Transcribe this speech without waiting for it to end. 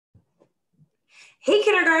Hey,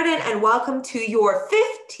 kindergarten, and welcome to your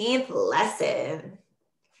 15th lesson.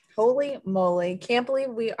 Holy moly. Can't believe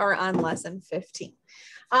we are on lesson 15.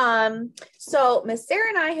 So Miss Sarah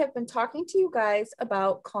and I have been talking to you guys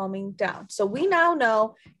about calming down. So we now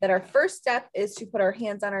know that our first step is to put our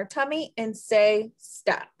hands on our tummy and say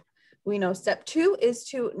stop. We know step 2 is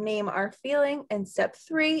to name our feeling, and step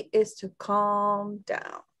 3 is to calm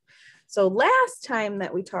down. So last time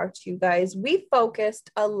that we talked to you guys, we focused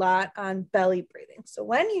a lot on belly breathing. So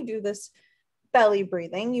when you do this belly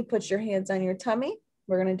breathing, you put your hands on your tummy.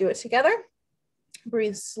 We're going to do it together.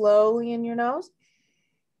 Breathe slowly in your nose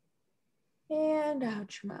and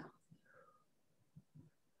out your mouth.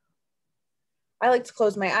 I like to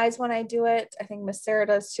close my eyes when I do it. I think Miss Sarah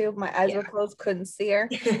does too. My eyes were closed, couldn't see her.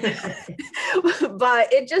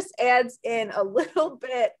 But it just adds in a little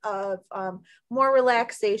bit of more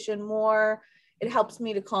relaxation, it helps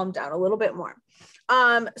me to calm down a little bit more.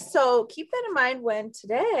 So keep that in mind when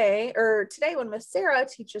today when Miss Sarah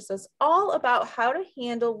teaches us all about how to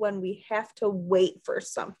handle when we have to wait for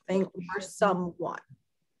something or someone.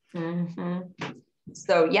 Mm-hmm.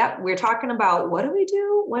 So, we're talking about what do we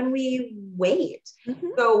do when we wait? Mm-hmm.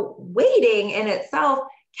 So waiting in itself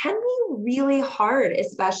can be really hard,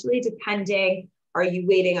 especially depending, are you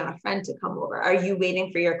waiting on a friend to come over? Are you waiting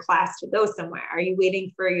for your class to go somewhere? Are you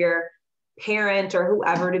waiting for your parent or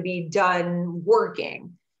whoever to be done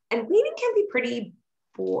working? And waiting can be pretty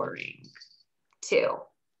boring too,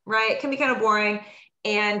 right? It can be kind of boring.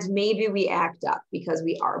 And maybe we act up because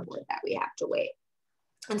we are bored that we have to wait.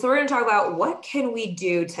 And so we're going to talk about what can we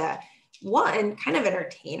do to, one, kind of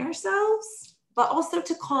entertain ourselves, but also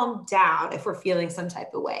to calm down if we're feeling some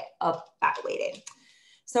type of way about waiting.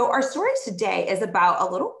 So our story today is about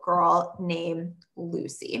a little girl named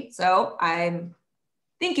Lucy. So I'm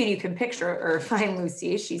thinking you can picture or find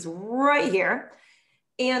Lucy. She's right here.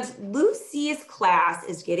 And Lucy's class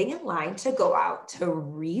is getting in line to go out to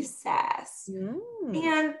recess.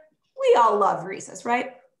 And we all love recess,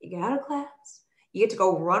 right? You get out of class. You get to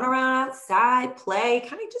go run around outside, play,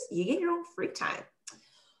 kind of just, you get your own free time.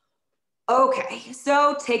 Okay,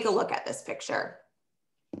 so take a look at this picture.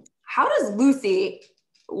 How does Lucy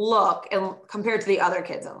look compared to the other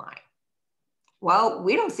kids in line? Well,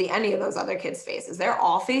 we don't see any of those other kids' faces. They're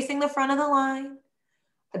all facing the front of the line.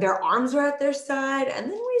 Their arms are at their side.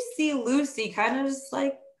 And then we see Lucy kind of just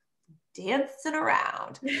like dancing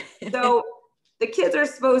around. So the kids are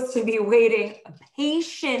supposed to be waiting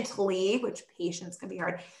patiently, which patience can be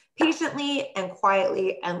hard, patiently and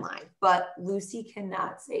quietly in line. But Lucy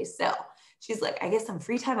cannot stay still. She's like, I get some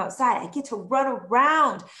free time outside. I get to run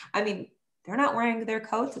around. I mean, they're not wearing their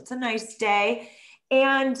coats. It's a nice day.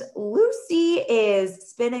 And Lucy is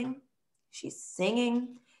spinning. She's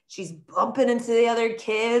singing. She's bumping into the other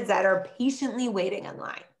kids that are patiently waiting in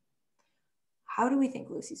line. How do we think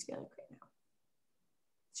Lucy's feeling right now?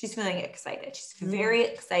 She's feeling excited. She's very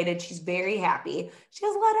excited. She's very happy. She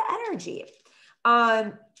has a lot of energy.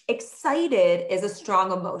 Excited is a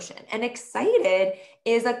strong emotion, and excited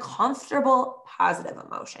is a comfortable, positive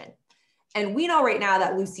emotion. And we know right now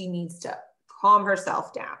that Lucy needs to calm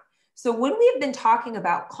herself down. So when we have been talking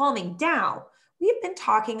about calming down, we've been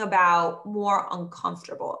talking about more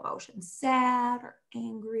uncomfortable emotions, sad or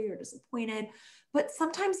angry or disappointed. But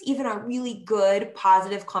sometimes even our really good,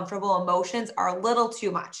 positive, comfortable emotions are a little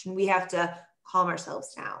too much, and we have to calm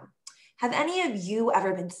ourselves down. Have any of you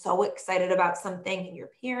ever been so excited about something and your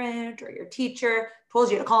parent or your teacher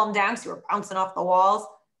told you to calm down because you were bouncing off the walls?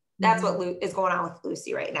 That's what is going on with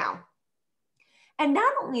Lucy right now. And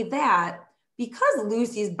not only that, because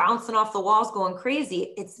Lucy's bouncing off the walls going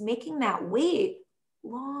crazy, it's making that wait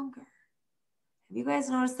longer. Have you guys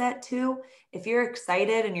noticed that too? If you're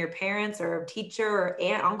excited and your parents or teacher or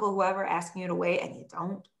aunt, uncle, whoever asking you to wait and you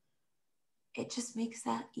don't, it just makes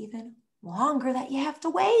that even longer that you have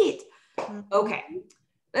to wait. Okay,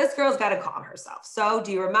 this girl's got to calm herself. So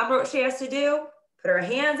do you remember what she has to do? Put her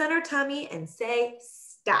hands on her tummy and say,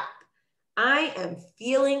 stop. I am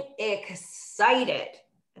feeling excited.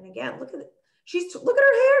 And again, look at it. Look at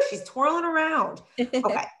her hair. She's twirling around.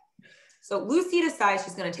 Okay. So Lucy decides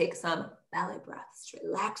she's going to take some belly breaths to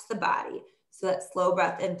relax the body. So that slow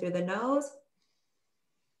breath in through the nose,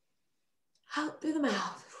 out through the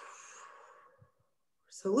mouth.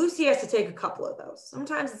 So Lucy has to take a couple of those.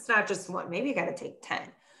 Sometimes it's not just one. Maybe you got to take 10.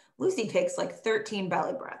 Lucy takes like 13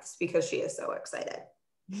 belly breaths because she is so excited.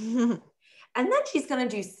 And then she's going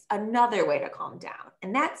to do another way to calm down,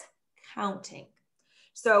 and that's counting.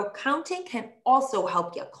 So counting can also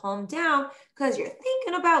help you calm down because you're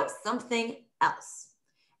thinking about something else.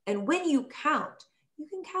 And when you can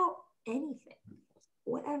count anything.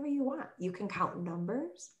 whatever you want. You can count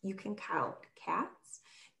numbers. You can count cats.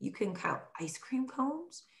 You can count ice cream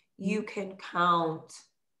cones. You can count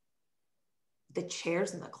the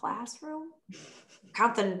chairs in the classroom,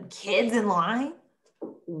 count the kids in line,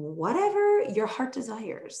 whatever your heart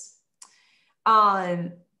desires.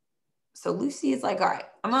 So Lucy is like, all right,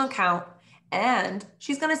 I'm going to count. And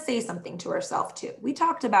she's going to say something to herself too. We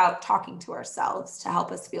talked about talking to ourselves to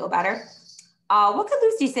help us feel better. What could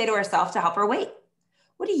Lucy say to herself to help her wait?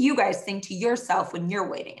 What do you guys think to yourself when you're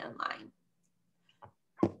waiting in line?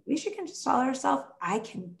 Lucy can just tell herself, I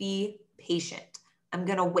can be patient. I'm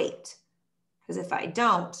going to wait. Because if I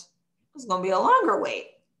don't, it's going to be a longer wait.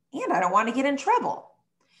 And I don't want to get in trouble.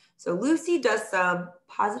 So Lucy does some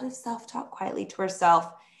positive self-talk quietly to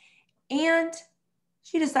herself. And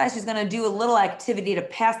she decides she's going to do a little activity to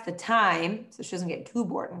pass the time so she doesn't get too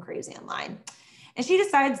bored and crazy in line. And she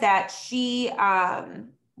decides that she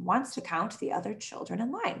wants to count the other children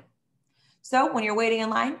in line. So when you're waiting in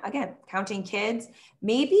line, again, counting kids,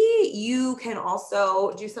 maybe you can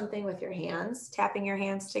also do something with your hands, tapping your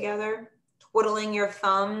hands together, twiddling your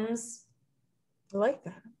thumbs. I like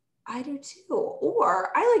that. I do too. Or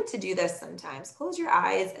I like to do this sometimes. Close your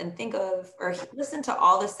eyes and think of or listen to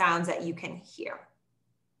all the sounds that you can hear.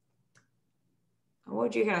 What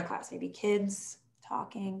would you hear in class? Maybe kids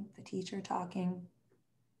talking, the teacher talking,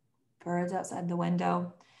 birds outside the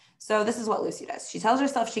window. So this is what Lucy does. She tells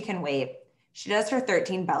herself she can wait. She does her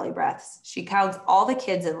 13 belly breaths. She counts all the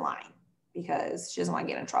kids in line because she doesn't want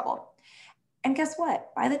to get in trouble. And guess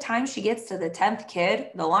what? By the time she gets to the 10th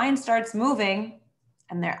kid, the line starts moving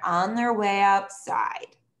and they're on their way outside.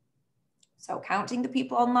 So counting the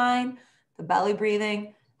people in line, the belly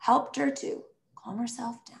breathing helped her to calm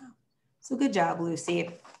herself down. So good job,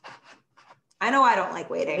 Lucy. I know I don't like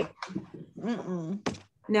waiting.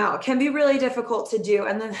 No, it can be really difficult to do.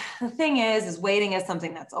 And the thing is waiting is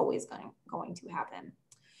something that's always going to happen.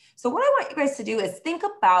 So what I want you guys to do is think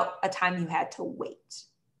about a time you had to wait.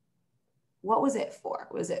 What was it for?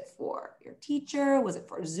 Was it for your teacher? Was it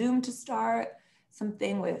for Zoom to start?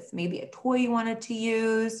 Something with maybe a toy you wanted to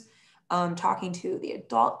use? Talking to the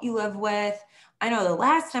adult you live with? I know the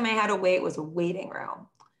last time I had to wait was a waiting room.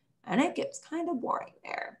 And it gets kind of boring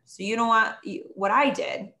there. So you know what I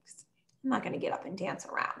did, I'm not going to get up and dance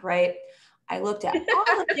around, right? I looked at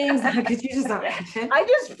all the things that could you just imagine? I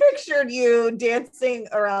just pictured you dancing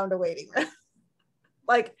around a waiting room.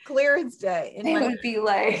 Like clear as day. They would be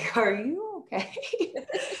like, are you okay?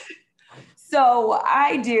 So what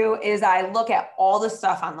I do is I look at all the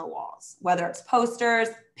stuff on the walls, whether it's posters,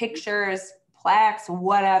 pictures, plaques,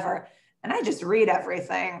 whatever. And I just read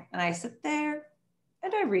everything. And I sit there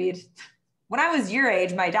and I read. When I was your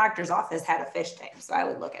age, my doctor's office had a fish tank. So I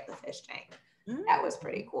would look at the fish tank. That was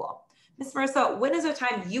pretty cool. Miss Marissa, when is a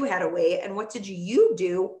time you had to wait and what did you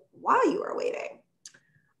do while you were waiting?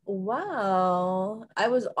 Well, I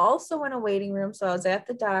was also in a waiting room. So I was at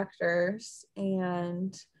the doctor's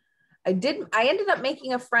and I ended up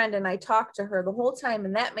making a friend and I talked to her the whole time.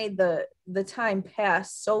 And that made the time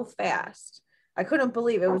pass so fast. I couldn't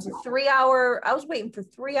believe it. It was a 3-hour, I was waiting for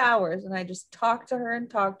 3 hours and I just talked to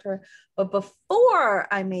her. But before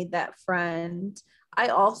I made that friend, I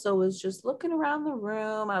also was just looking around the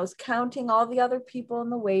room. I was counting all the other people in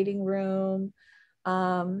the waiting room,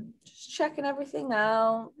 just checking everything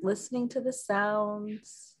out, listening to the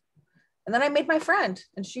sounds. And then I made my friend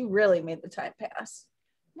and she really made the time pass.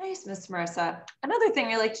 Nice, Miss Marissa. Another thing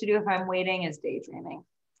I like to do if I'm waiting is daydreaming.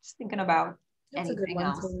 Just thinking about anything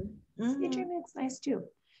else. Daydreaming's nice too.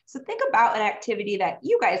 So think about an activity that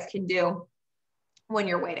you guys can do when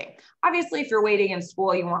you're waiting. Obviously, if you're waiting in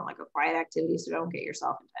school, you want like a quiet activity so don't get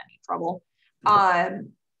yourself into any trouble.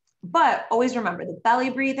 But always remember the belly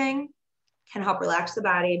breathing can help relax the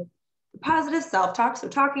body. The positive self-talk, so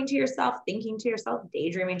talking to yourself, thinking to yourself,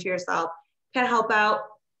 daydreaming to yourself can help out.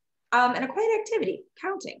 And a quiet activity,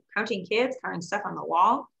 counting kids, counting stuff on the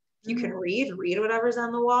wall. If you can read whatever's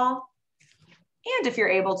on the wall. And if you're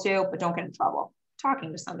able to, but don't get in trouble,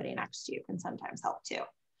 talking to somebody next to you can sometimes help too.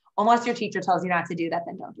 Unless your teacher tells you not to do that,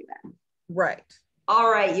 then don't do that. Right. All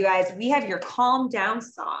right, you guys, we have your calm down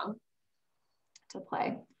song to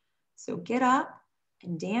play. So get up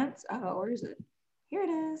and dance. Oh, where is it? Here it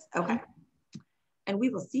is. Okay. And we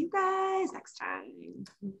will see you guys next time.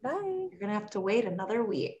 Bye. You're going to have to wait another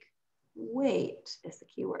week. Wait is the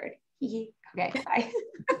key word. Okay, bye.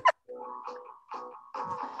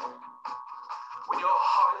 When your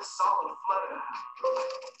heart is all aflutter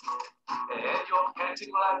and you're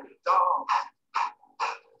panting like a dog,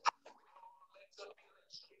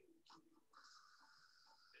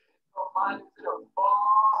 your mind is in a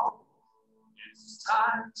ball. It's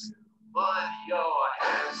time to Put your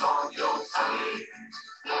hands on your tummy.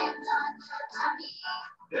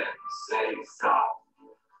 Then say stop.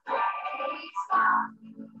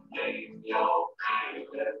 Name your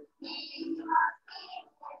feeling.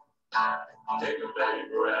 Take a belly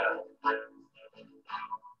breath.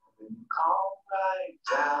 Then calm right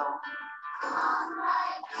down.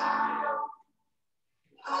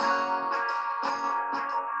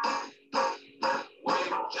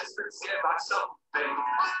 We've just been scared by something,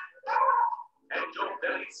 and your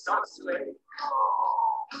belly starts to ache.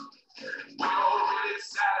 When you're really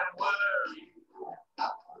sad and worried,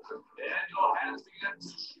 and your hands begin to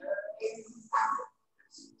shake, it's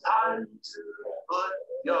time to put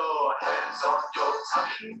your hands on your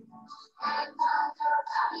tummy.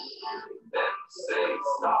 Then say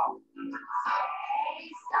stop.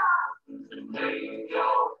 Name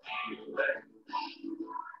your feeling.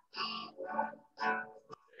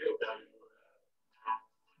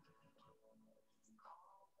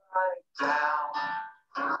 Right down.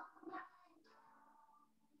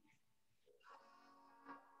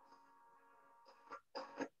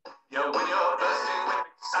 Yeah, when you're bursting with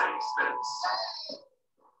excitement,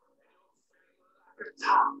 you're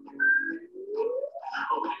top.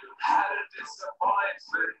 When you've had a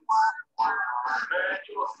disappointment, and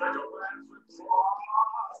you're spread your hands with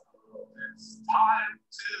flaws, it's time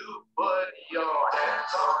to put your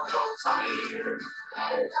hands on your tummy.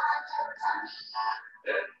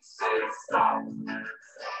 Then say stop.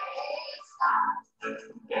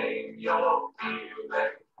 Name your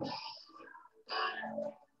feeling.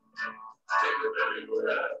 Take a belly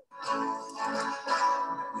breath.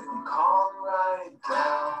 Calm right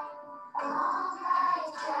down.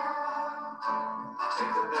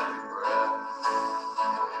 Take a belly breath.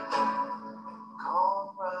 Calm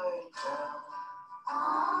right down.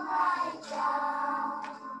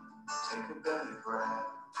 Take a belly breath.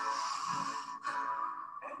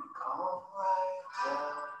 And calm right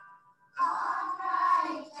down.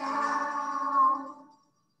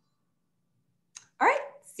 All right.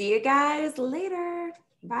 See you guys later.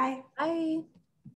 Bye. Bye.